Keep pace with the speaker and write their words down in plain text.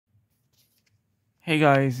Hey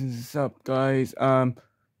guys, what's up guys? Trying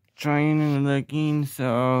and looking,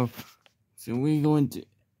 so we're going to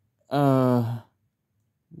we're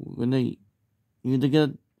gonna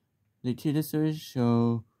get the Twitter search,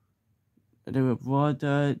 so they will brought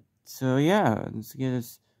that. So yeah, let's get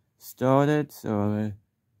us started. So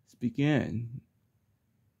let's begin.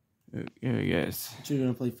 Okay, yes. What you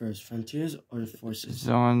gonna play first, Frontiers or Forces?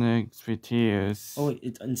 Sonic Frontiers. Oh wait,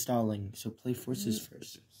 it's installing, so play Forces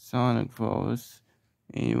first. Sonic Force.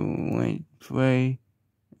 And you wait, play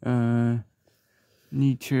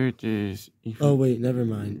Nature is. Oh wait, never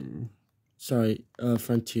mind. Sorry,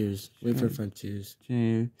 Frontiers. Wait for Frontiers.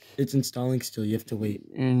 It's installing still, you have to wait.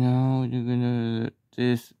 And now you're gonna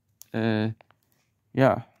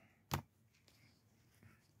yeah.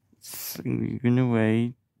 So you're gonna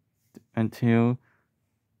wait until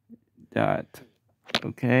that.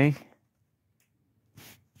 Okay.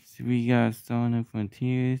 So we got Sonic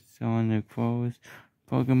Frontiers, Sonic Force,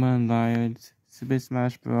 Pokemon Alliance, Super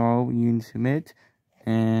Smash Bros. Ultimate,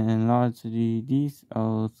 and largely these are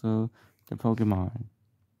also the Pokemon.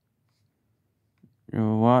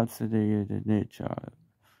 What's the nature?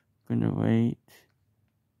 Gonna wait.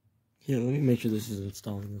 Here, let me make sure this is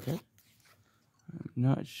installing, okay? I'm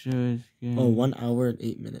not sure it's gonna... Oh, 1 hour and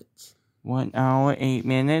 8 minutes. 1 hour, 8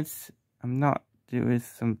 minutes? I'm not doing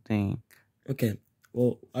something. Okay,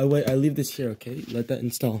 well, I leave this here, okay? Let that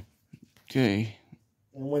install. Okay.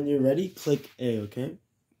 And when you're ready, click A, okay?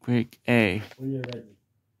 Click A. When you're ready.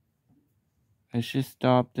 I should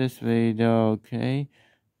stop this video, okay?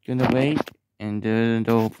 Gonna wait, and then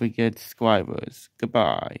don't forget subscribers.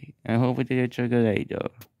 Goodbye. I hope you did a trigger later.